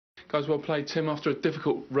Guys, well played. Tim, after a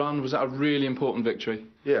difficult run, was that a really important victory?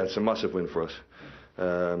 Yeah, it's a massive win for us.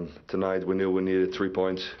 Tonight we knew we needed 3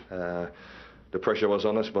 points. The pressure was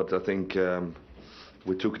on us, but I think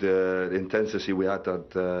we took the intensity we had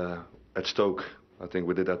at Stoke. I think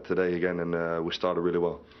we did that today again, and we started really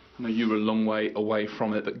well. I know you were a long way away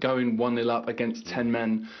from it, but going 1-0 up against 10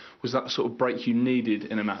 men, was that the sort of break you needed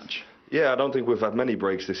in a match? Yeah, I don't think we've had many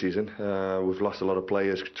breaks this season. We've lost a lot of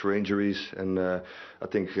players through injuries, and I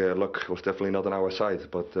think luck was definitely not on our side.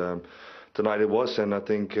 But tonight it was, and I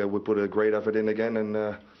think we put a great effort in again,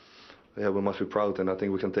 and yeah, we must be proud, and I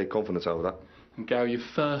think we can take confidence out of that. And Gael, your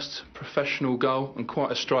first professional goal, and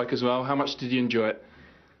quite a strike as well. How much did you enjoy it?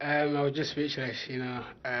 I was just speechless, you know,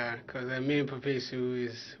 because me and Papiss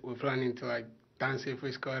were planning to dance if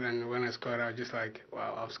we scored, and when I scored, I was just like,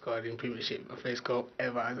 wow, I've scored in Premiership, my first goal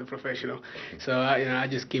ever as a professional. So I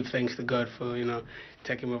just give thanks to God for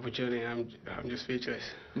taking my opportunity. I'm just speechless.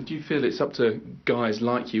 And do you feel it's up to guys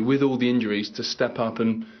like you, with all the injuries, to step up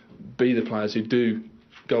and be the players who do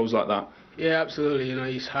goals like that? Yeah, absolutely.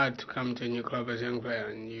 It's hard to come to a new club as a young player,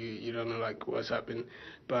 and you don't know what's happening.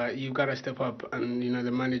 But you've got to step up, and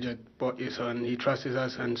the manager bought you, so and he trusts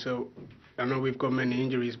us, and so I know we've got many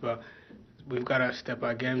injuries, but we've got to step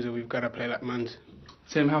our games and we've got to play like mans.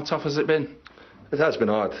 Tim, how tough has it been? It has been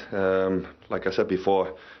hard. Like I said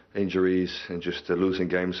before, injuries and just losing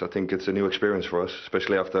games. I think it's a new experience for us,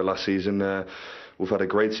 especially after last season. We've had a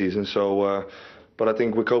great season, so. But I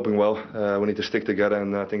think we're coping well. We need to stick together,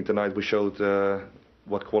 and I think tonight we showed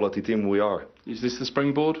what quality team we are. Is this the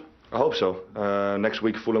springboard? I hope so. Next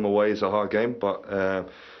week, Fulham away is a hard game, but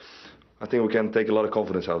I think we can take a lot of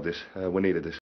confidence out of this. We needed this.